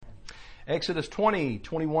Exodus 20,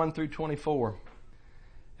 21 through 24.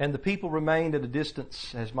 And the people remained at a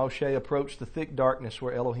distance as Moshe approached the thick darkness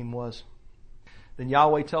where Elohim was. Then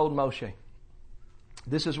Yahweh told Moshe,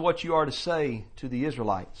 "This is what you are to say to the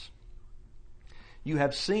Israelites. You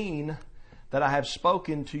have seen that I have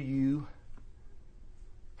spoken to you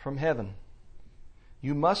from heaven.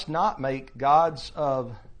 You must not make gods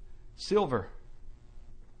of silver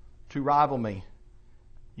to rival me.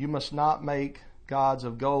 You must not make gods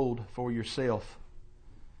of gold for yourself.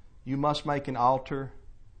 You must make an altar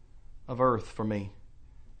of earth for me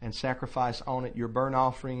and sacrifice on it your burnt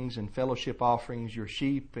offerings and fellowship offerings, your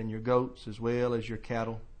sheep and your goats as well as your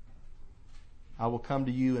cattle. I will come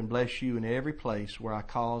to you and bless you in every place where I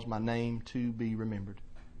cause my name to be remembered."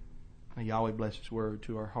 May Yahweh bless His word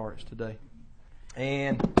to our hearts today.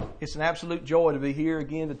 And it's an absolute joy to be here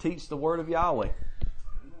again to teach the word of Yahweh.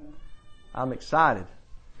 I'm excited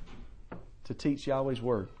to teach Yahweh's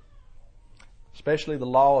word, especially the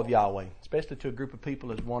law of Yahweh, especially to a group of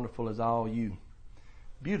people as wonderful as all you.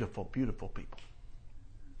 Beautiful, beautiful people.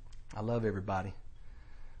 I love everybody.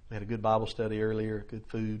 We had a good Bible study earlier, good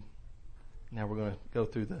food. Now we're going to go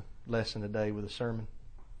through the lesson today with a sermon.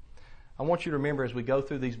 I want you to remember as we go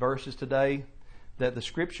through these verses today that the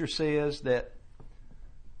Scripture says that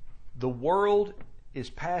the world is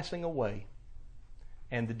passing away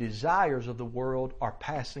and the desires of the world are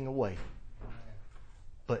passing away.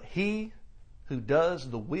 But he who does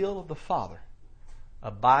the will of the Father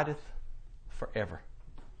abideth forever.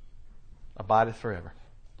 Abideth forever.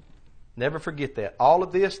 Never forget that. All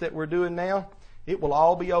of this that we're doing now, it will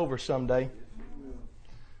all be over someday.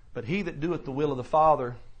 But he that doeth the will of the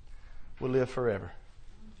Father will live forever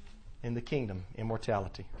in the kingdom,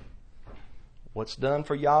 immortality. What's done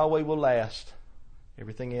for Yahweh will last.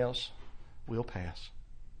 Everything else will pass.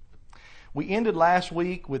 We ended last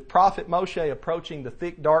week with Prophet Moshe approaching the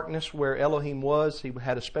thick darkness where Elohim was. He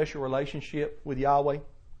had a special relationship with Yahweh.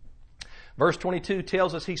 Verse 22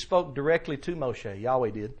 tells us he spoke directly to Moshe.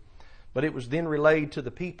 Yahweh did. But it was then relayed to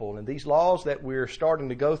the people. And these laws that we're starting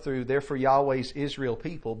to go through, they're for Yahweh's Israel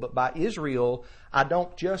people. But by Israel, I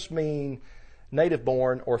don't just mean native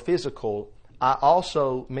born or physical. I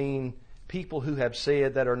also mean people who have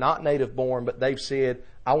said that are not native born, but they've said,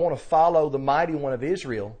 I want to follow the mighty one of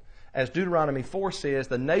Israel. As Deuteronomy 4 says,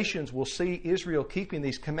 the nations will see Israel keeping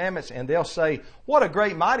these commandments and they'll say, what a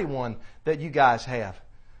great mighty one that you guys have.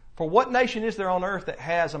 For what nation is there on earth that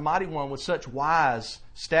has a mighty one with such wise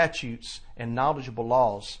statutes and knowledgeable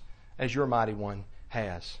laws as your mighty one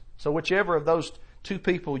has? So whichever of those two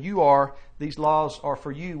people you are, these laws are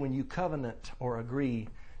for you when you covenant or agree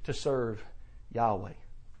to serve Yahweh.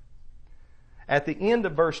 At the end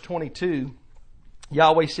of verse 22,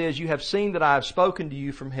 Yahweh says, you have seen that I have spoken to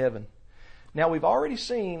you from heaven. Now we've already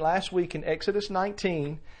seen last week in Exodus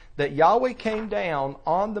 19 that Yahweh came down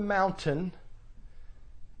on the mountain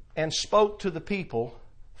and spoke to the people.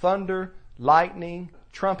 Thunder, lightning,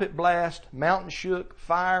 trumpet blast, mountain shook,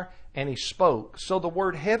 fire, and He spoke. So the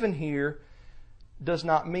word heaven here does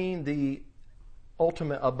not mean the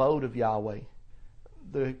ultimate abode of Yahweh.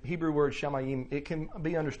 The Hebrew word shamayim, it can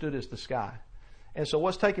be understood as the sky. And so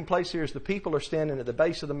what's taking place here is the people are standing at the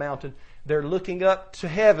base of the mountain. They're looking up to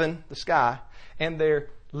heaven, the sky, and they're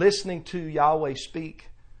listening to Yahweh speak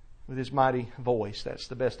with His mighty voice. That's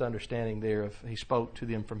the best understanding there of He spoke to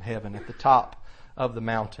them from heaven at the top of the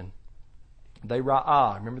mountain. They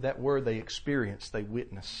ra'ah. Remember that word? They experience, they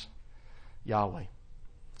witness Yahweh.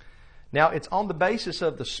 Now it's on the basis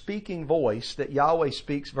of the speaking voice that Yahweh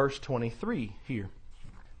speaks verse 23 here.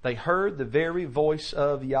 They heard the very voice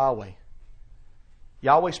of Yahweh.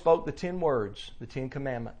 Yahweh spoke the 10 words, the 10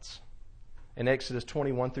 commandments in Exodus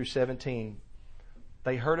 21 through 17.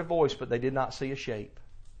 They heard a voice, but they did not see a shape.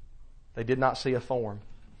 They did not see a form.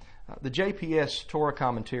 The JPS Torah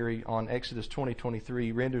commentary on Exodus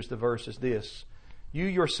 20:23 renders the verse as this: You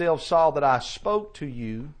yourselves saw that I spoke to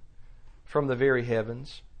you from the very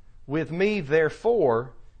heavens. With me,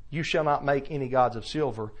 therefore, you shall not make any gods of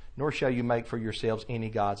silver, nor shall you make for yourselves any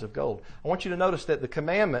gods of gold. I want you to notice that the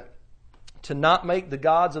commandment to not make the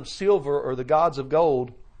gods of silver or the gods of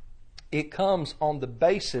gold, it comes on the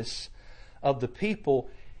basis of the people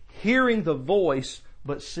hearing the voice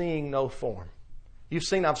but seeing no form. You've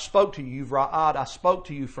seen I've spoke to you, you've ra'ad, I spoke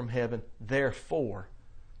to you from heaven, therefore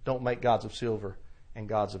don't make gods of silver and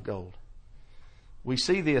gods of gold. We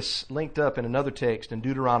see this linked up in another text in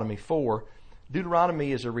Deuteronomy 4.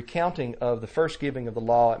 Deuteronomy is a recounting of the first giving of the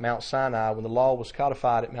law at Mount Sinai when the law was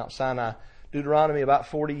codified at Mount Sinai. Deuteronomy, about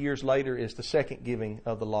 40 years later, is the second giving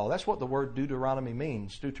of the law. That's what the word Deuteronomy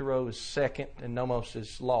means. Deutero is second and nomos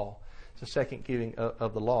is law. It's the second giving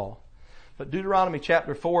of the law. But Deuteronomy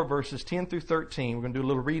chapter 4, verses 10 through 13, we're going to do a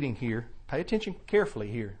little reading here. Pay attention carefully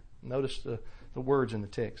here. Notice the words in the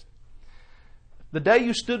text. The day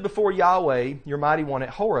you stood before Yahweh, your mighty one, at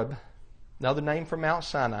Horeb, another name for Mount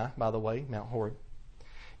Sinai, by the way, Mount Horeb,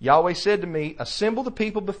 Yahweh said to me, assemble the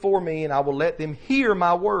people before me, and I will let them hear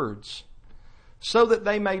my words, so that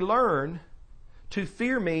they may learn to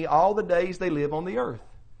fear me all the days they live on the earth,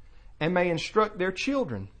 and may instruct their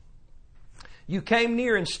children. You came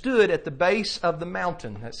near and stood at the base of the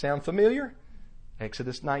mountain. That sound familiar?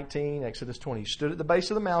 Exodus 19, Exodus 20. You stood at the base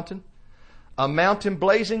of the mountain, a mountain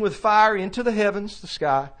blazing with fire into the heavens, the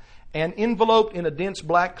sky, and enveloped in a dense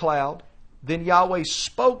black cloud. Then Yahweh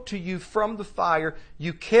spoke to you from the fire.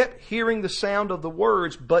 You kept hearing the sound of the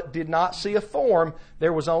words, but did not see a form.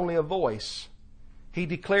 There was only a voice. He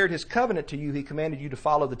declared His covenant to you. He commanded you to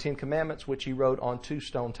follow the 10 Commandments, which He wrote on 2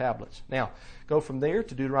 stone tablets. Now, go from there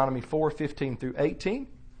to Deuteronomy 4, 15 through 18.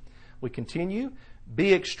 We continue.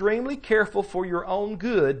 Be extremely careful for your own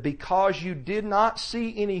good, because you did not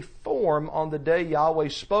see any form on the day Yahweh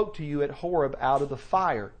spoke to you at Horeb out of the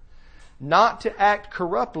fire. Not to act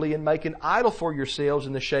corruptly and make an idol for yourselves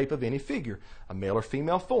in the shape of any figure, a male or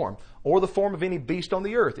female form, or the form of any beast on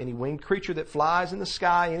the earth, any winged creature that flies in the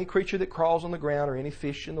sky, any creature that crawls on the ground, or any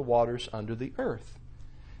fish in the waters under the earth.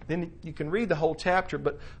 Then you can read the whole chapter,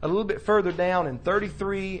 but a little bit further down in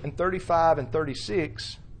 33 and 35 and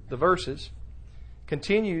 36, the verses,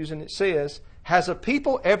 continues and it says, has a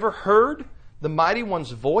people ever heard the Mighty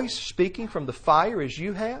One's voice speaking from the fire as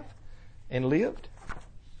you have and lived?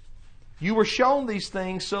 You were shown these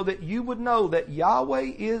things so that you would know that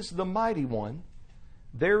Yahweh is the Mighty One.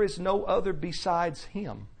 There is no other besides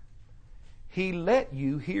Him. He let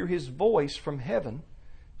you hear His voice from heaven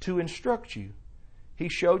to instruct you. He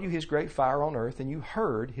showed you His great fire on earth, and you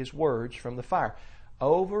heard His words from the fire.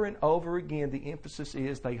 Over and over again, the emphasis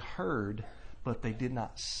is they heard, but they did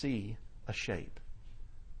not see a shape.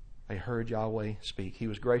 They heard Yahweh speak. He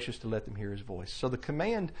was gracious to let them hear His voice. So the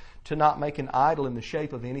command to not make an idol in the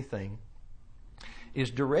shape of anything is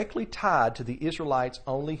directly tied to the Israelites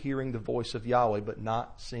only hearing the voice of Yahweh, but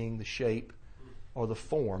not seeing the shape or the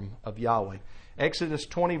form of Yahweh. Exodus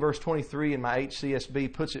 20, verse 23 in my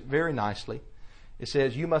HCSB puts it very nicely. It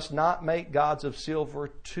says, you must not make gods of silver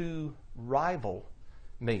to rival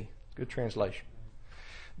me. Good translation.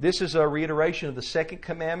 This is a reiteration of the second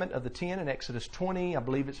commandment of the 10 in Exodus 20. I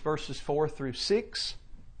believe it's verses 4 through 6.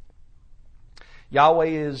 Yahweh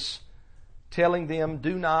is telling them,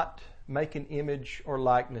 do not make an image or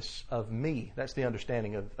likeness of me. That's the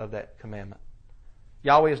understanding of that commandment.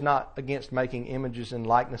 Yahweh is not against making images and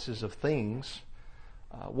likenesses of things.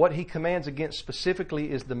 What He commands against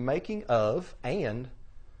specifically is the making of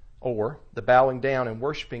or the bowing down and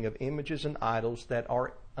worshiping of images and idols that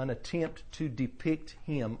are an attempt to depict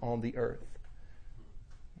Him on the earth.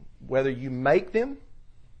 Whether you make them,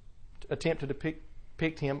 attempt to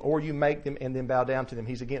depict Him, or you make them and then bow down to them.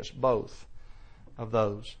 He's against both of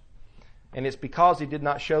those. And it's because He did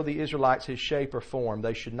not show the Israelites His shape or form.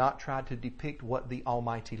 They should not try to depict what the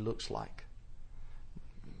Almighty looks like.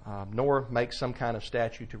 Nor make some kind of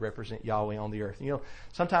statue to represent Yahweh on the earth. You know,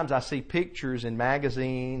 sometimes I see pictures in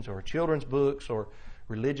magazines or children's books or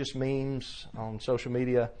religious memes on social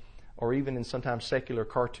media, or even in sometimes secular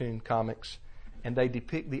cartoon comics, and they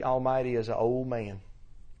depict the Almighty as an old man.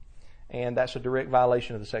 And that's a direct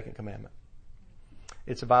violation of the second commandment.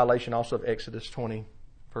 It's a violation also of Exodus 20,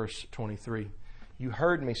 verse 23. You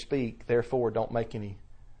heard me speak, therefore don't make any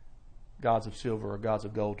gods of silver or gods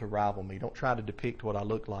of gold to rival me. Don't try to depict what I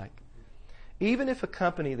look like. Even if a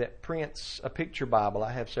company that prints a picture Bible,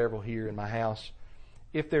 I have several here in my house,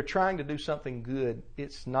 if they're trying to do something good,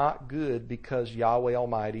 it's not good because Yahweh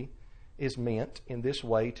Almighty is meant in this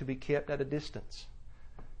way to be kept at a distance.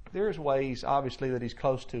 There's ways, obviously, that He's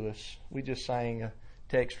close to us. We just sang a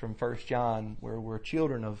text from 1 John where we're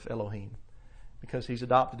children of Elohim because He's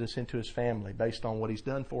adopted us into His family based on what He's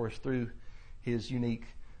done for us through His unique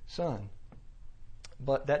Son.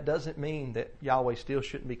 But that doesn't mean that Yahweh still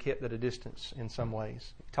shouldn't be kept at a distance in some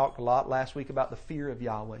ways. We talked a lot last week about the fear of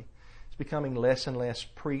Yahweh. It's becoming less and less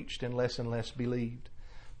preached and less believed.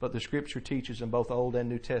 But the Scripture teaches in both Old and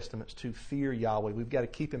New Testaments to fear Yahweh. We've got to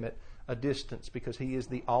keep Him at a distance because He is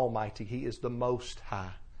the Almighty. He is the Most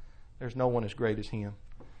High. There's no one as great as Him.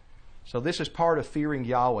 So this is part of fearing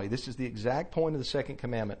Yahweh. This is the exact point of the second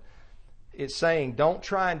commandment. It's saying, don't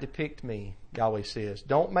try and depict me, Yahweh says.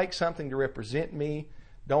 Don't make something to represent me.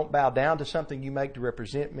 Don't bow down to something you make to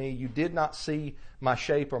represent me. You did not see my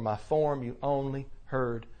shape or my form. You only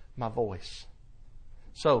heard my voice.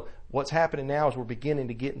 So what's happening now is we're beginning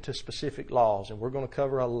to get into specific laws, and we're going to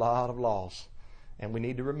cover a lot of laws. And we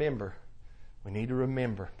need to remember We need to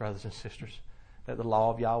remember, brothers and sisters, that the law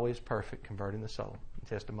of Yahweh is perfect, converting the soul. The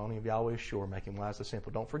testimony of Yahweh is sure, making wise the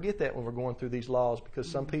simple. Don't forget that when we're going through these laws, because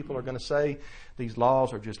some people are going to say these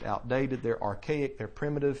laws are just outdated, they're archaic, they're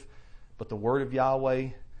primitive, but the word of Yahweh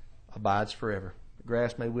abides forever. The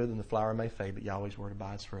grass may wither and the flower may fade, but Yahweh's word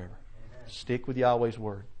abides forever. Amen. Stick with Yahweh's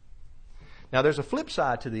word. Now there's a flip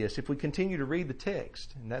side to this. If we continue to read the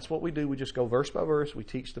text, and that's what we do, we just go verse by verse. We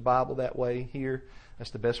teach the Bible that way here.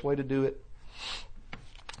 That's the best way to do it.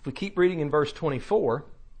 If we keep reading in verse 24,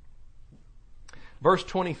 verse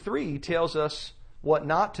 23 tells us what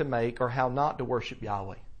not to make or how not to worship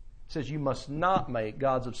Yahweh. It says, you must not make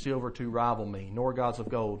gods of silver to rival me, nor gods of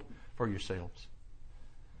gold for yourselves.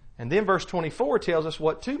 And then verse 24 tells us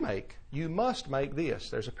what to make. You must make this.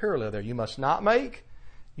 There's a parallel there. You must not make,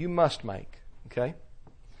 you must make. Okay?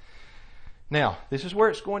 Now, this is where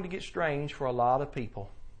it's going to get strange for a lot of people.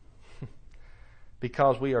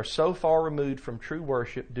 Because we are so far removed from true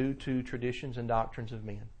worship due to traditions and doctrines of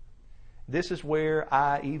men. This is where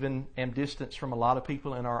I even am distanced from a lot of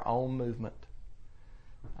people in our own movement.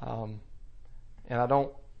 And I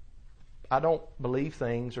don't believe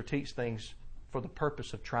things or teach things for the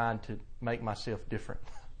purpose of trying to make myself different.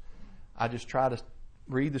 I just try to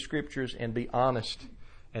read the Scriptures and be honest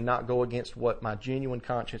and not go against what my genuine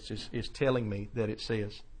conscience is telling me that it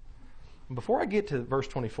says. Before I get to verse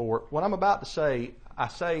 24, what I'm about to say, I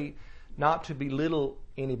say not to belittle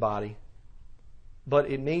anybody, but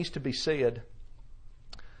it needs to be said.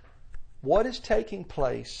 What is taking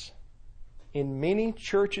place in many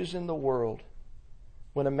churches in the world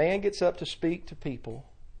when a man gets up to speak to people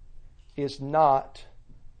is not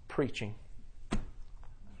preaching.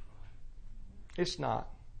 It's not.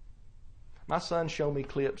 My son showed me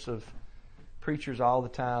clips of preachers all the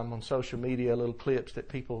time on social media, little clips that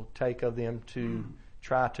people take of them to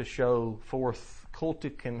try to show forth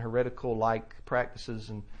cultic and heretical like practices,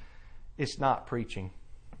 and it's not preaching.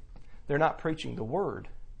 They're not preaching the Word.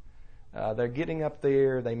 They're getting up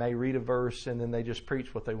there, they may read a verse, and then they just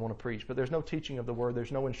preach what they want to preach. But there's no teaching of the Word.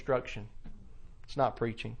 There's no instruction. It's not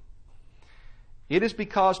preaching. It is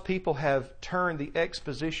because people have turned the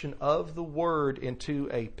exposition of the Word into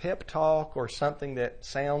a pep talk or something that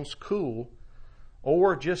sounds cool,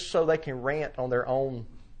 or just so they can rant on their own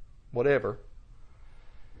whatever.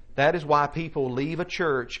 That is why people leave a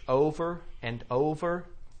church over and over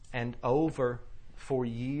and over for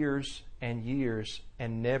years and years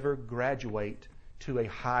and never graduate to a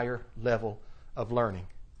higher level of learning.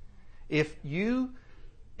 If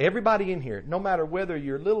everybody in here, no matter whether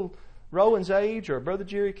you're little Rowan's age or Brother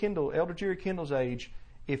Jerry Kendall, Elder Jerry Kendall's age,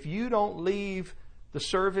 if you don't leave the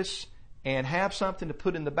service and have something to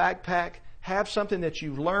put in the backpack, have something that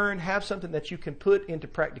you've learned, have something that you can put into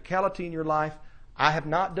practicality in your life, I have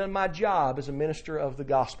not done my job as a minister of the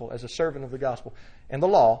gospel, as a servant of the gospel. And the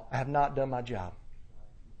law, I have not done my job.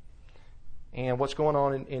 And what's going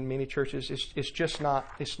on in many churches, it's just not,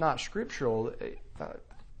 it's not scriptural.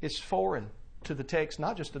 It's foreign to the text,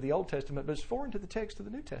 not just to the Old Testament, but it's foreign to the text of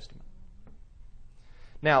the New Testament.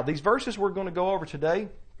 Now, these verses we're going to go over today,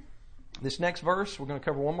 this next verse, we're going to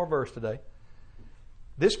cover one more verse today.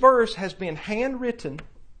 This verse has been handwritten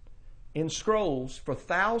in scrolls for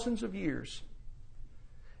thousands of years.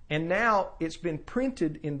 And now it's been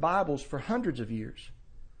printed in Bibles for hundreds of years.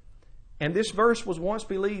 And this verse was once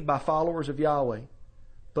believed by followers of Yahweh.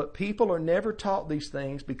 But people are never taught these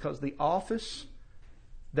things because the office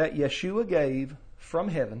that Yeshua gave from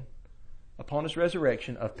heaven upon His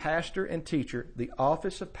resurrection of pastor and teacher, the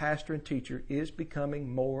office of pastor and teacher is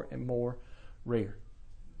becoming more and more rare.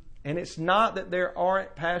 And it's not that there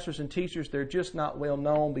aren't pastors and teachers, they're just not well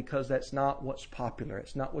known because that's not what's popular.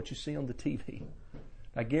 It's not what you see on the TV.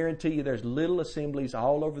 I guarantee you there's little assemblies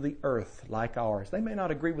all over the earth like ours. They may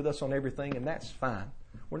not agree with us on everything, and that's fine.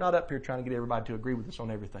 We're not up here trying to get everybody to agree with us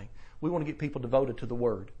on everything. We want to get people devoted to the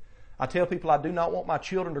Word. I tell people I do not want my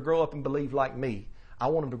children to grow up and believe like me. I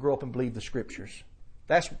want them to grow up and believe the Scriptures.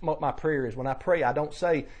 That's what my prayer is. When I pray, I don't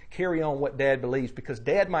say, carry on what Dad believes, because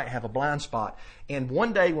Dad might have a blind spot. And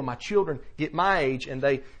one day when my children get my age and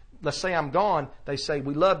let's say I'm gone, they say,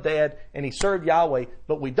 we love Dad and he served Yahweh,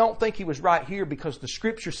 but we don't think he was right here because the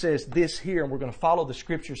Scripture says this here, and we're going to follow the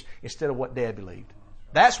Scriptures instead of what Dad believed.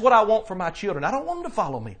 That's what I want for my children. I don't want them to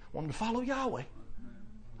follow me. I want them to follow Yahweh.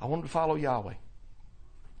 I want them to follow Yahweh.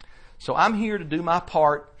 So I'm here to do my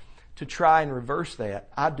part to try and reverse that.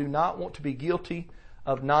 I do not want to be guilty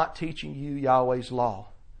of not teaching you Yahweh's law.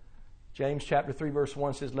 James chapter 3 verse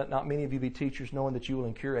 1 says, let not many of you be teachers, knowing that you will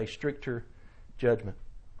incur a stricter judgment.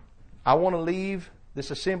 I want to leave this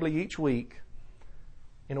assembly each week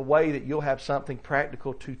in a way that you'll have something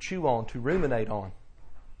practical to chew on, to ruminate on.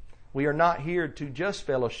 We are not here to just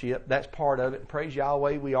fellowship. That's part of it. Praise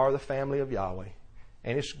Yahweh, we are the family of Yahweh.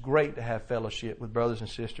 And it's great to have fellowship with brothers and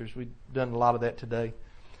sisters. We've done a lot of that today.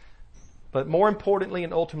 But more importantly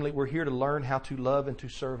and ultimately, we're here to learn how to love and to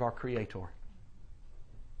serve our Creator.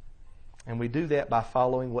 And we do that by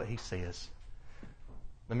following what He says.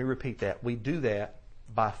 Let me repeat that. We do that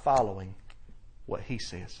by following what He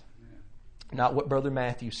says. Not what Brother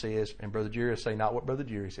Matthew says, and Brother Jerry will say not what Brother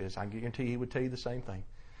Jerry says. I guarantee he would tell you the same thing.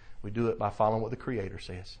 We do it by following what the Creator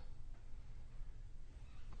says.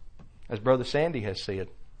 As Brother Sandy has said,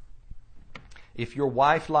 if your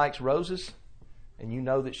wife likes roses, and you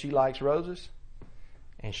know that she likes roses,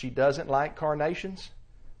 and she doesn't like carnations,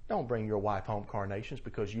 don't bring your wife home carnations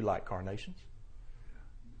because you like carnations.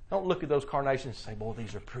 Don't look at those carnations and say, boy,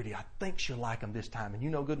 these are pretty. I think she'll like them this time. And you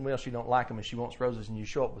know good and well she don't like them and she wants roses and you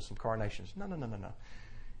show up with some carnations. No.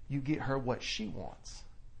 You get her what she wants.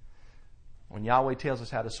 When Yahweh tells us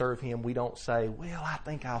how to serve Him, we don't say, well, I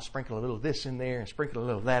think I'll sprinkle a little of this in there and sprinkle a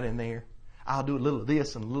little of that in there. I'll do a little of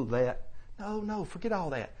this and a little of that. No, forget all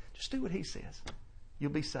that. Just do what He says.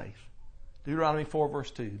 You'll be safe. Deuteronomy 4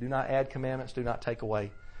 verse 2. Do not add commandments. Do not take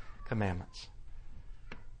away commandments.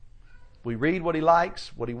 We read what He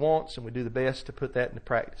likes, what He wants, and we do the best to put that into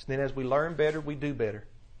practice. And then as we learn better, we do better.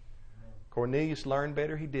 Cornelius learned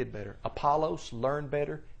better, he did better. Apollos learned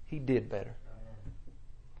better, he did better.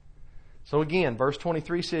 So again, verse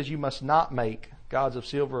 23 says, you must not make gods of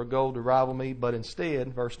silver or gold to rival me, but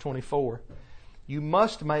instead, verse 24, you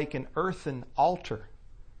must make an earthen altar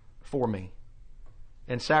for me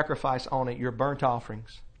and sacrifice on it your burnt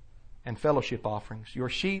offerings and fellowship offerings, your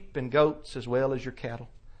sheep and goats as well as your cattle.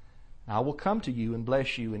 I will come to you and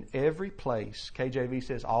bless you in every place. KJV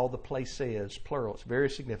says all the places, plural. It's very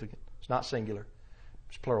significant. It's not singular.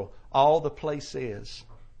 It's plural. All the places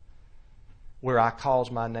where I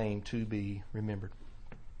cause my name to be remembered.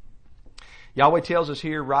 Yahweh tells us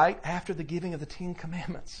here right after the giving of the 10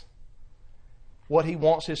 Commandments what He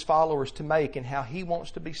wants His followers to make and how He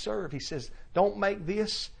wants to be served. He says, don't make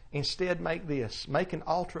this, instead make this. Make an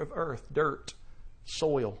altar of earth, dirt,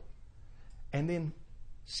 soil, and then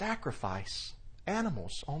sacrifice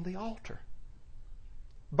animals on the altar.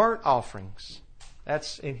 Burnt offerings.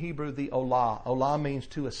 That's in Hebrew the olah. Olah means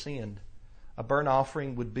to ascend. A burnt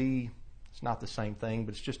offering would be, it's not the same thing,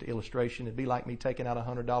 but it's just an illustration. It'd be like me taking out a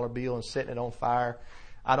 $100 bill and setting it on fire.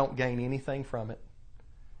 I don't gain anything from it.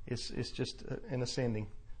 It's just an ascending.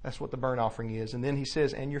 That's what the burnt offering is. And then he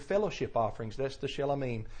says, and your fellowship offerings. That's the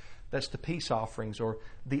shelamim. That's the peace offerings, or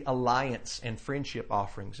the alliance and friendship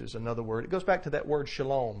offerings is another word. It goes back to that word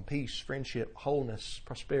shalom, peace, friendship, wholeness,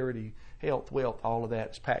 prosperity, health, wealth. All of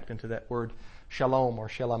that is packed into that word shalom or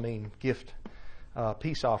shalamim, gift,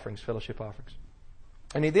 peace offerings, fellowship offerings.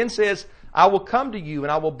 And he then says, I will come to you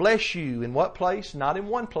and I will bless you. In what place? Not in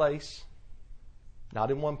one place.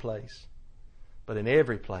 Not in one place. But in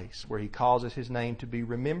every place where He causes His name to be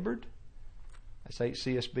remembered. That's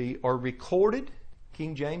HCSB. Or recorded.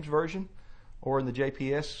 King James Version, or in the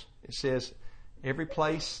JPS, it says, every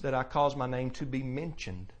place that I cause my name to be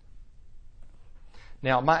mentioned.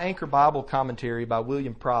 Now, my Anchor Bible commentary by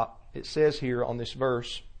William Propp, it says here on this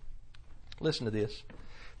verse, listen to this.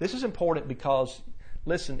 This is important because,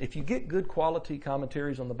 listen, if you get good quality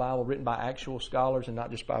commentaries on the Bible written by actual scholars and not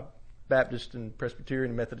just by Baptist and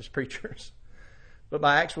Presbyterian and Methodist preachers, but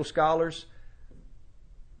by actual scholars,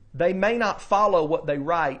 they may not follow what they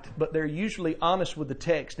write, but they're usually honest with the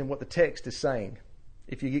text and what the text is saying.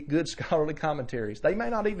 If you get good scholarly commentaries, they may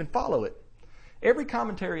not even follow it. Every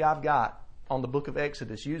commentary I've got on the book of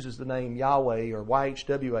Exodus uses the name Yahweh or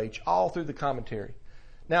YHWH all through the commentary.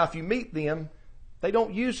 Now, if you meet them, they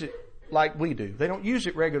don't use it like we do. They don't use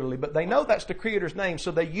it regularly, but they know that's the Creator's name,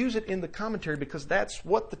 so they use it in the commentary because that's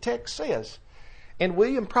what the text says. And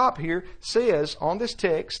William Propp here says on this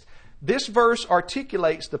text, this verse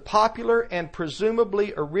articulates the popular and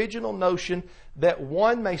presumably original notion that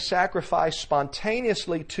one may sacrifice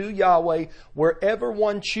spontaneously to Yahweh wherever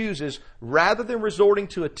one chooses rather than resorting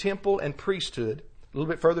to a temple and priesthood. A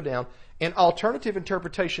little bit further down, an alternative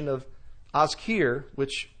interpretation of Azkir,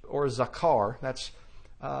 or Zakar, that's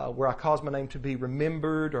where I cause my name to be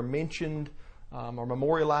remembered or mentioned or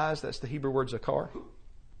memorialized, that's the Hebrew word Zakar,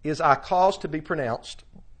 is I cause to be pronounced.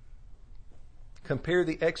 Compare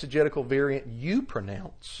the exegetical variant you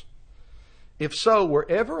pronounce. If so,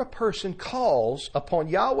 wherever a person calls upon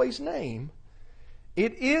Yahweh's name,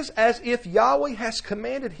 it is as if Yahweh has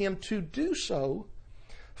commanded him to do so.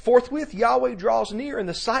 Forthwith, Yahweh draws near and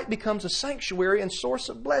the site becomes a sanctuary and source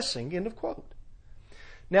of blessing. End of quote.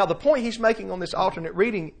 Now, the point he's making on this alternate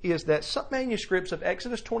reading is that some manuscripts of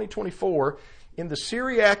Exodus 20:24 in the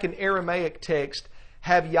Syriac and Aramaic text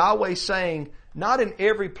have Yahweh saying, not in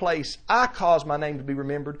every place I cause my name to be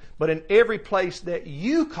remembered, but in every place that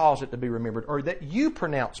you cause it to be remembered, or that you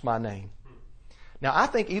pronounce my name. Now, I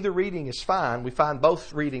think either reading is fine. We find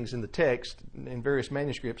both readings in the text, in various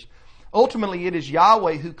manuscripts. Ultimately, it is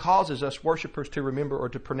Yahweh who causes us worshipers to remember or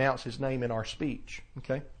to pronounce His name in our speech.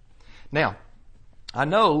 Okay? Now, I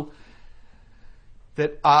know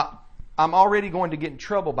that I'm already going to get in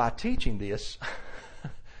trouble by teaching this.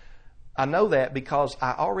 I know that because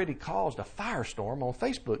I already caused a firestorm on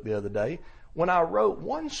Facebook the other day when I wrote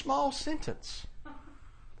one small sentence.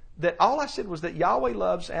 That all I said was that Yahweh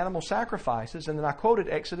loves animal sacrifices, and then I quoted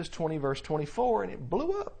Exodus 20 verse 24, and it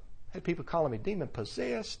blew up. I had people calling me demon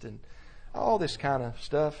possessed and all this kind of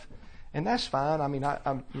stuff, and that's fine. I mean,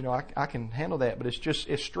 I can handle that, but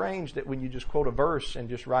it's strange that when you just quote a verse and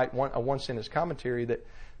just write a one sentence commentary that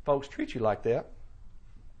folks treat you like that.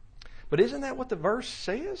 But isn't that what the verse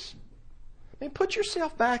says? I mean, put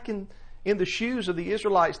yourself back in the shoes of the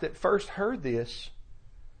Israelites that first heard this.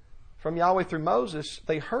 From Yahweh through Moses,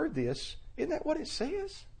 they heard this. Isn't that what it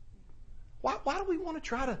says? Why do we want to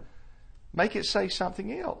try to make it say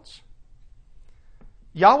something else?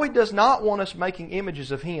 Yahweh does not want us making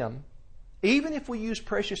images of Him, even if we use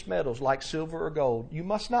precious metals like silver or gold. You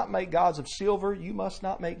must not make gods of silver. You must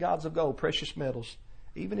not make gods of gold, precious metals.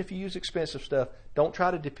 Even if you use expensive stuff, don't try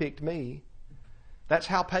to depict me. That's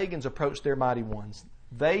how pagans approach their mighty ones.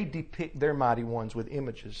 They depict their mighty ones with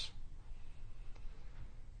images.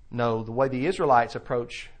 No, the way the Israelites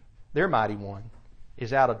approach their mighty one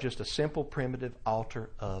is out of just a simple, primitive altar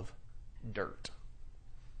of dirt.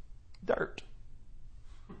 Dirt.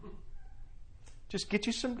 Just get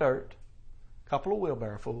you some dirt, a couple of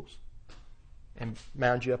wheelbarrowfuls, and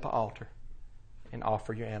mound you up an altar and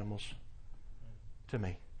offer your animals to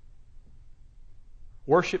me.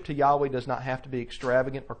 Worship to Yahweh does not have to be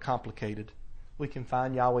extravagant or complicated. We can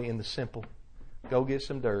find Yahweh in the simple. Go get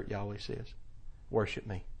some dirt, Yahweh says. Worship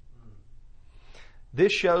me.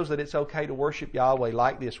 This shows that it's okay to worship Yahweh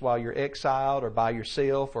like this while you're exiled or by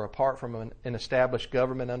yourself or apart from an established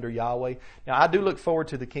government under Yahweh. Now, I do look forward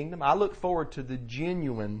to the kingdom. I look forward to the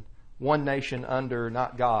genuine one nation under,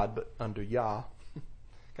 not God, but under Yah.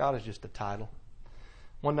 God is just a title.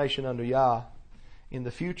 One nation under Yah in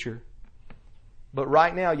the future. But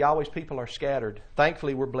right now, Yahweh's people are scattered.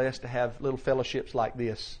 Thankfully, we're blessed to have little fellowships like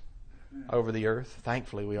this over the earth.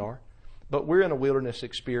 Thankfully, we are. But we're in a wilderness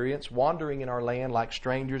experience, wandering in our land like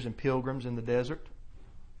strangers and pilgrims in the desert.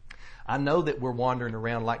 I know that we're wandering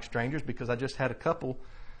around like strangers because I just had a couple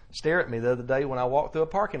stare at me the other day when I walked through a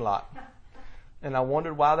parking lot. And I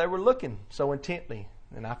wondered why they were looking so intently.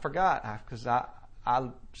 And I forgot because I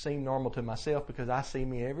seem normal to myself because I see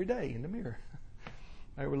me every day in the mirror.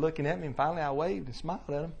 They were looking at me, and finally I waved and smiled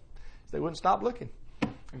at them. They wouldn't stop looking.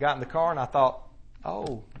 I got in the car and I thought,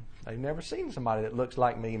 oh, they've never seen somebody that looks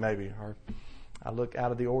like me, maybe, or I look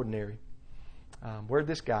out of the ordinary. Where'd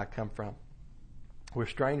this guy come from? We're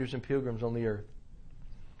strangers and pilgrims on the earth.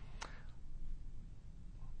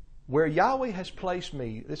 Where Yahweh has placed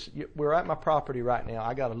me, we're at my property right now.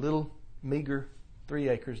 I got a little meager 3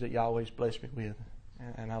 acres that Yahweh's blessed me with,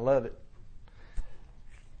 and I love it.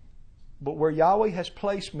 But where Yahweh has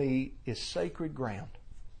placed me is sacred ground.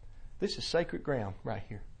 This is sacred ground right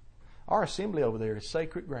here. Our assembly over there is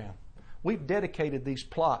sacred ground. We've dedicated these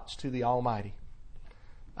plots to the Almighty.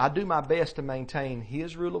 I do my best to maintain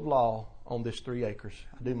His rule of law on this 3 acres.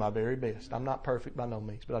 I do my very best. I'm not perfect by no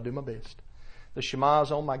means, but I do my best. The Shema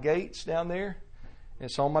is on my gates down there.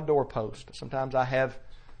 It's on my doorpost. Sometimes I have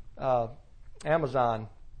Amazon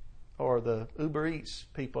or the Uber Eats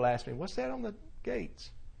people ask me, what's that on the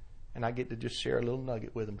gates? And I get to just share a little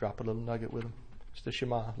nugget with them, drop a little nugget with them. It's the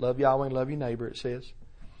Shema. Love Yahweh and love your neighbor, it says.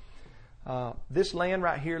 This land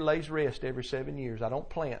right here lays rest every 7 years. I don't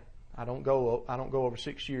plant. I don't go over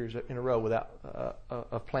 6 years in a row without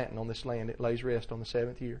of planting on this land. It lays rest on the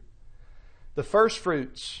 7th year. The first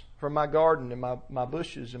fruits from my garden and my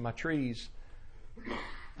bushes and my trees,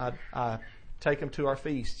 I take them to our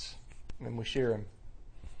feasts and we share them.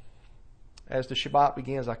 As the Shabbat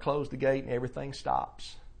begins, I close the gate and everything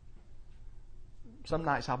stops. Some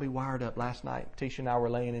nights I'll be wired up. Last night, Tisha and I were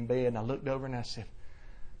laying in bed and I looked over and I said,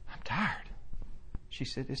 I'm tired. She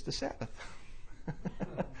said, it's the Sabbath.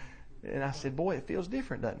 And I said, boy, it feels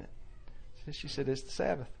different, doesn't it? She said, it's the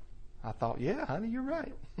Sabbath. I thought, yeah, honey, you're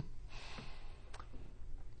right.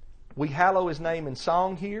 We hallow His name in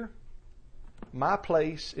song here. My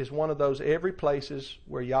place is one of those every places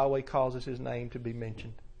where Yahweh causes His name to be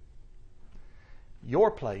mentioned.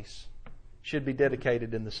 Your place should be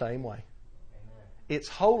dedicated in the same way. It's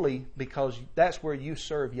holy because that's where you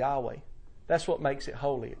serve Yahweh. That's what makes it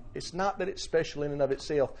holy. It's not that it's special in and of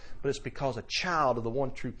itself, but it's because a child of the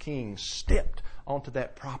one true King stepped onto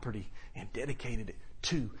that property and dedicated it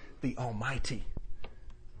to the Almighty.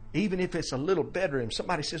 Even if it's a little bedroom.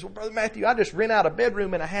 Somebody says, well, Brother Matthew, I just rent out a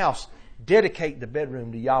bedroom in a house. Dedicate the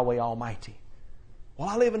bedroom to Yahweh Almighty. Well,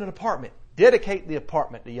 I live in an apartment. Dedicate the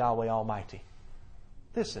apartment to Yahweh Almighty.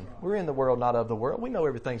 Listen, we're in the world, not of the world. We know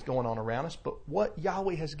everything's going on around us, but what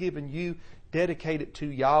Yahweh has given you, dedicate it to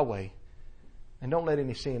Yahweh. And don't let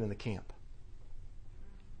any sin in the camp.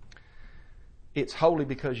 It's holy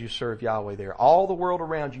because you serve Yahweh there. All the world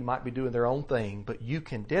around you might be doing their own thing, but you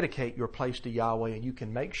can dedicate your place to Yahweh, and you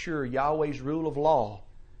can make sure Yahweh's rule of law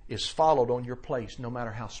is followed on your place, no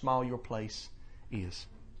matter how small your place is.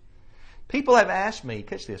 People have asked me,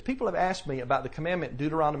 catch this, people have asked me about the commandment in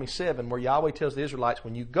Deuteronomy 7, where Yahweh tells the Israelites,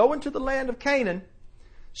 when you go into the land of Canaan,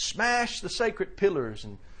 smash the sacred pillars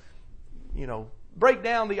and, break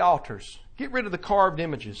down the altars. Get rid of the carved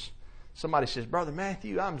images. Somebody says, Brother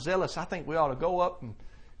Matthew, I'm zealous. I think we ought to go up and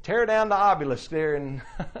tear down the obelisk there in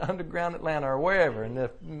underground Atlanta or wherever.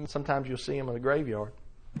 And sometimes you'll see them in the graveyard.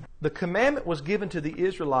 The commandment was given to the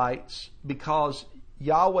Israelites because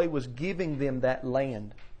Yahweh was giving them that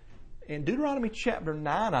land. In Deuteronomy chapter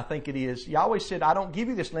 9, I think it is, Yahweh said, I don't give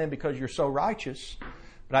you this land because you're so righteous,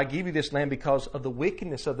 but I give you this land because of the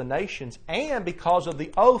wickedness of the nations and because of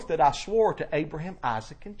the oath that I swore to Abraham,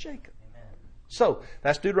 Isaac, and Jacob. So,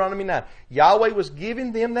 that's Deuteronomy 9. Yahweh was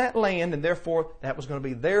giving them that land, and therefore that was going to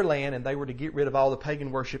be their land, and they were to get rid of all the pagan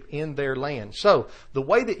worship in their land. So, the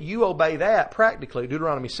way that you obey that, practically,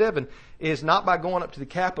 Deuteronomy 7, is not by going up to the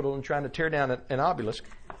Capitol and trying to tear down an obelisk,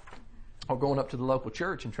 or going up to the local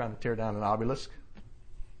church and trying to tear down an obelisk.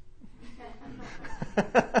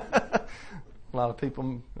 A lot of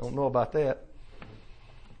people don't know about that.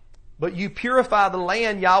 But you purify the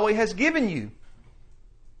land Yahweh has given you.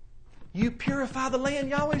 You purify the land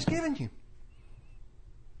Yahweh's given you.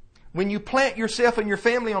 When you plant yourself and your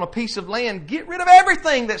family on a piece of land, get rid of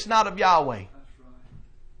everything that's not of Yahweh. That's right.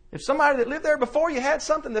 If somebody that lived there before you had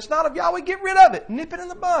something that's not of Yahweh, get rid of it. Nip it in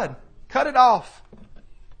the bud. Cut it off.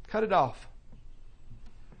 Cut it off.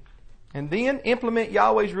 And then implement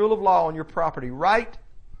Yahweh's rule of law on your property. Write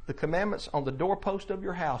the commandments on the doorpost of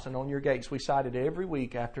your house and on your gates. We cite it every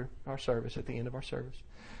week after our service, at the end of our service.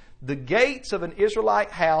 The gates of an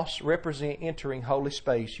Israelite house represent entering holy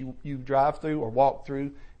space. You drive through or walk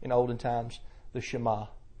through, in olden times, the Shema.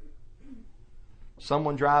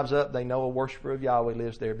 Someone drives up, they know a worshiper of Yahweh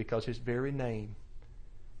lives there because His very name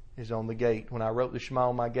is on the gate. When I wrote the Shema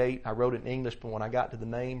on my gate, I wrote it in English, but when I got to the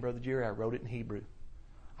name, Brother Jerry, I wrote it in Hebrew.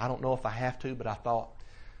 I don't know if I have to, but I thought,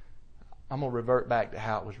 I'm going to revert back to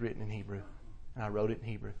how it was written in Hebrew. And I wrote it in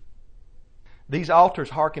Hebrew. These altars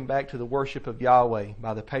harken back to the worship of Yahweh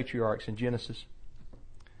by the patriarchs in Genesis.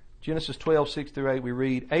 Genesis 12, 6 through 8, we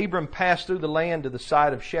read, Abram passed through the land to the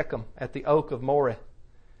side of Shechem at the oak of Moreh.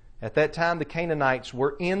 At that time the Canaanites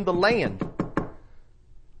were in the land.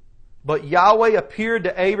 But Yahweh appeared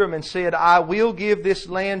to Abram and said, I will give this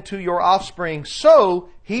land to your offspring. So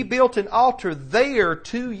he built an altar there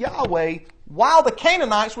to Yahweh while the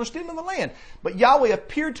Canaanites were still in the land. But Yahweh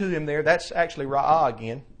appeared to him there. That's actually Ra'ah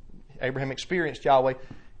again. Abraham experienced Yahweh,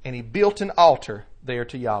 and he built an altar there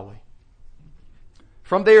to Yahweh.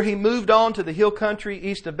 From there he moved on to the hill country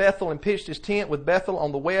east of Bethel and pitched his tent with Bethel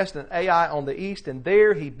on the west and Ai on the east. And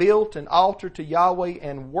there he built an altar to Yahweh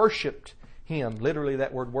and worshipped Him. Literally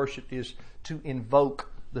that word worship is to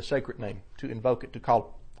invoke the sacred name, to invoke it, to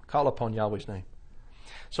call upon Yahweh's name.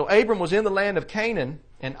 So Abram was in the land of Canaan,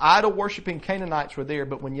 and idol-worshipping Canaanites were there.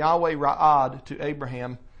 But when Yahweh ra'ad to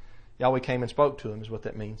Abraham, Yahweh came and spoke to him, is what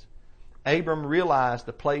that means. Abram realized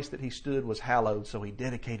the place that he stood was hallowed, so he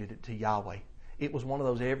dedicated it to Yahweh. It was one of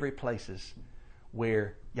those every places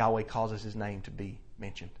where Yahweh causes His name to be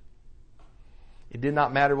mentioned. It did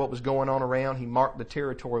not matter what was going on around. He marked the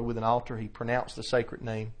territory with an altar. He pronounced the sacred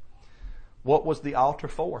name. What was the altar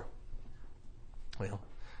for? Well,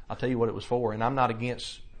 I'll tell you what it was for. And I'm not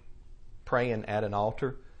against praying at an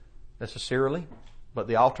altar necessarily, but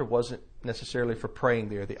the altar wasn't necessarily for praying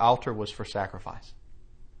there. The altar was for sacrifice.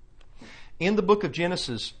 In the book of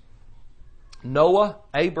Genesis, Noah,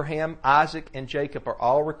 Abraham, Isaac, and Jacob are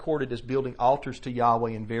all recorded as building altars to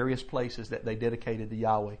Yahweh in various places that they dedicated to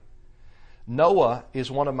Yahweh. Noah is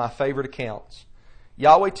one of my favorite accounts.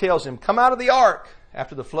 Yahweh tells him, come out of the ark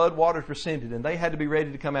after the flood waters receded, and they had to be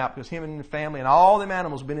ready to come out because him and his family and all them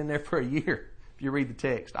animals have been in there for a year, if you read the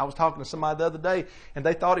text. I was talking to somebody the other day, and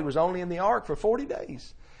they thought he was only in the ark for 40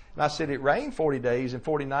 days. And I said it rained 40 days and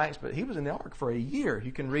 40 nights, but he was in the ark for a year.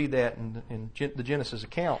 You can read that in the Genesis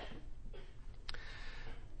account.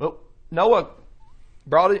 Well, Noah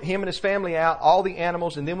brought him and his family out, all the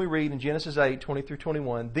animals, and then we read in Genesis 8, 20 through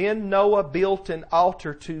 21, then Noah built an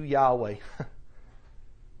altar to Yahweh.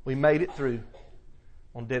 We made it through.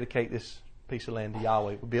 I want to dedicate this piece of land to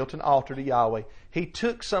Yahweh. We built an altar to Yahweh. He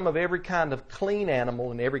took some of every kind of clean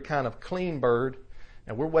animal and every kind of clean bird.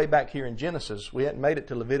 And we're way back here in Genesis. We hadn't made it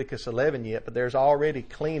to Leviticus 11 yet, but there's already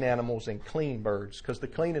clean animals and clean birds. Because the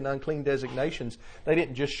clean and unclean designations, they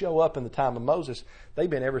didn't just show up in the time of Moses. They've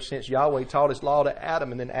been ever since Yahweh taught His law to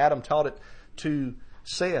Adam, and then Adam taught it to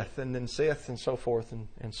Seth, and then Seth, and so forth,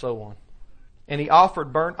 and so on. And he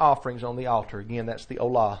offered burnt offerings on the altar. Again, that's the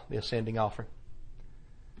olah, the ascending offering.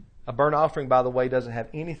 A burnt offering, by the way, doesn't have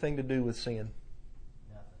anything to do with sin.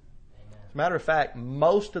 As a matter of fact,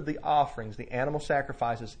 most of the offerings, the animal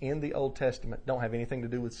sacrifices in the Old Testament, don't have anything to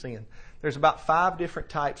do with sin. There's about 5 different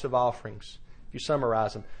types of offerings, if you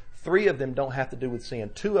summarize them. 3 of them don't have to do with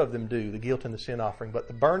sin. 2 of them do, the guilt and the sin offering. But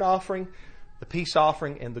the burnt offering, the peace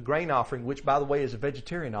offering, and the grain offering, which, by the way, is a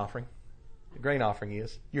vegetarian offering. The grain offering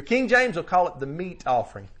is. Your King James will call it the meat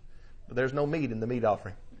offering. But there's no meat in the meat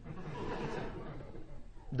offering.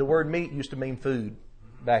 The word meat used to mean food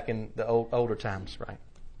back in the older times, right?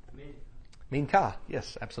 Minka,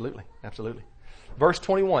 yes, absolutely, absolutely. Verse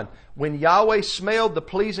 21, when Yahweh smelled the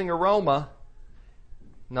pleasing aroma,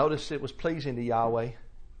 notice it was pleasing to Yahweh.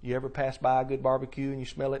 You ever pass by a good barbecue and you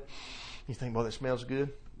smell it? You think, boy, that smells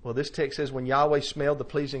good. Well, this text says, when Yahweh smelled the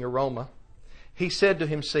pleasing aroma, He said to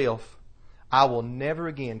Himself, I will never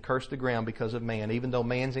again curse the ground because of man, even though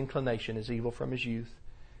man's inclination is evil from his youth.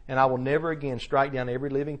 And I will never again strike down every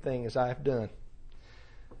living thing as I have done.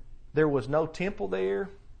 There was no temple there.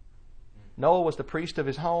 Noah was the priest of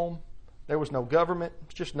his home. There was no government. It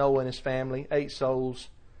was just Noah and his family, 8 souls.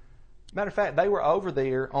 Matter of fact, they were over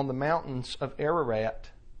there on the mountains of Ararat,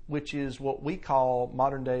 which is what we call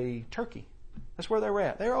modern-day Turkey. That's where they were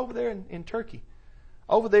at. They're over there in Turkey.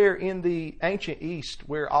 Over there in the ancient East,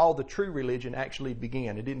 where all the true religion actually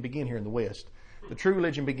began. It didn't begin here in the West. The true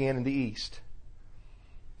religion began in the East.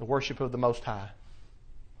 The worship of the Most High.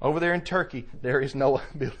 Over there in Turkey, there is Noah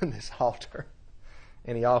building this altar.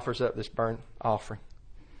 And he offers up this burnt offering.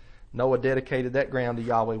 Noah dedicated that ground to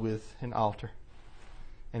Yahweh with an altar.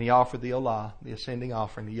 And he offered the olah, the ascending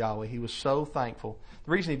offering to Yahweh. He was so thankful.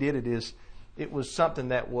 The reason he did it is it was something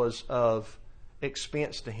that was of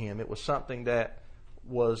expense to him. It was something that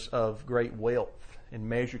was of great wealth and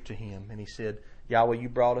measure to him. And he said, Yahweh, you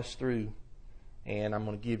brought us through, and I'm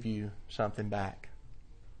going to give you something back.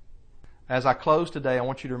 As I close today, I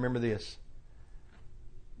want you to remember this.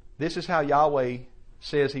 This is how Yahweh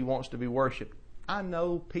says He wants to be worshipped. I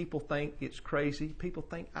know people think it's crazy. People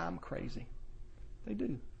think I'm crazy. They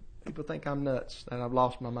do. People think I'm nuts and I've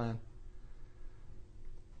lost my mind.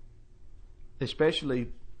 Especially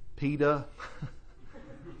PETA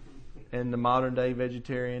and the modern day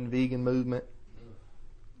vegetarian, vegan movement.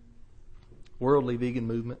 Worldly vegan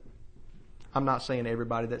movement. I'm not saying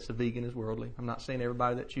everybody that's a vegan is worldly. I'm not saying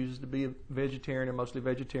everybody that chooses to be a vegetarian or mostly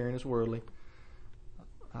vegetarian is worldly.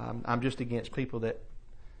 I'm just against people that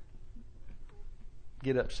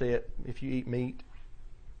get upset if you eat meat.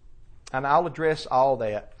 And I'll address all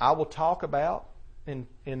that. I will talk about, in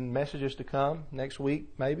messages to come, next week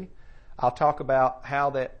maybe, I'll talk about how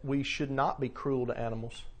that we should not be cruel to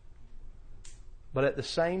animals. But at the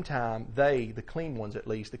same time, they, the clean ones at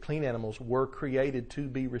least, the clean animals, were created to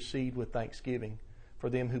be received with thanksgiving for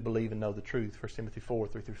them who believe and know the truth. 1 Timothy 4,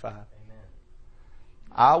 3-5. Amen.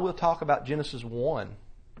 I will talk about Genesis 1,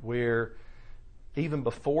 where even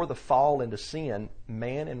before the fall into sin,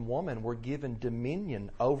 man and woman were given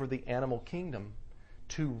dominion over the animal kingdom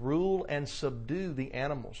to rule and subdue the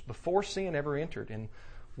animals before sin ever entered. And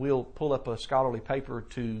we'll pull up a scholarly paper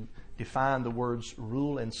to define the words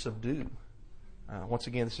rule and subdue. Once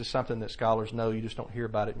again, this is something that scholars know. You just don't hear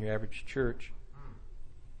about it in your average church.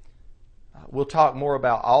 We'll talk more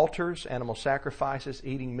about altars, animal sacrifices,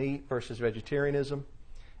 eating meat versus vegetarianism.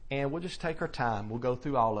 And we'll just take our time. We'll go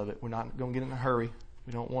through all of it. We're not going to get in a hurry.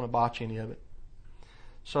 We don't want to botch any of it.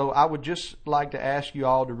 So I would just like to ask you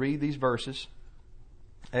all to read these verses.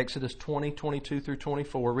 Exodus 20, 22 through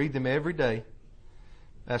 24. Read them every day.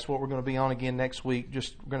 That's what we're going to be on again next week.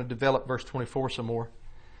 We're going to develop verse 24 some more.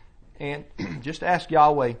 And just ask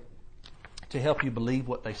Yahweh to help you believe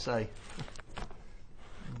what they say.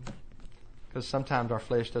 Because sometimes our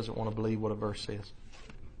flesh doesn't want to believe what a verse says.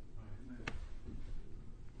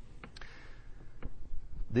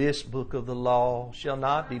 This book of the law shall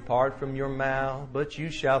not depart from your mouth, but you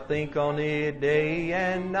shall think on it day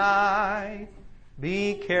and night.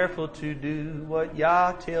 Be careful to do what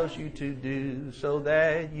Yah tells you to do, so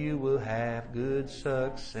that you will have good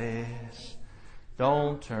success.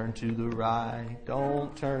 Don't turn to the right,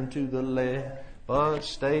 don't turn to the left, but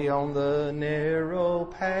stay on the narrow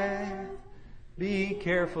path. Be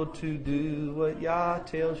careful to do what Yah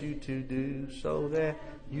tells you to do so that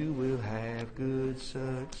you will have good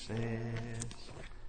success.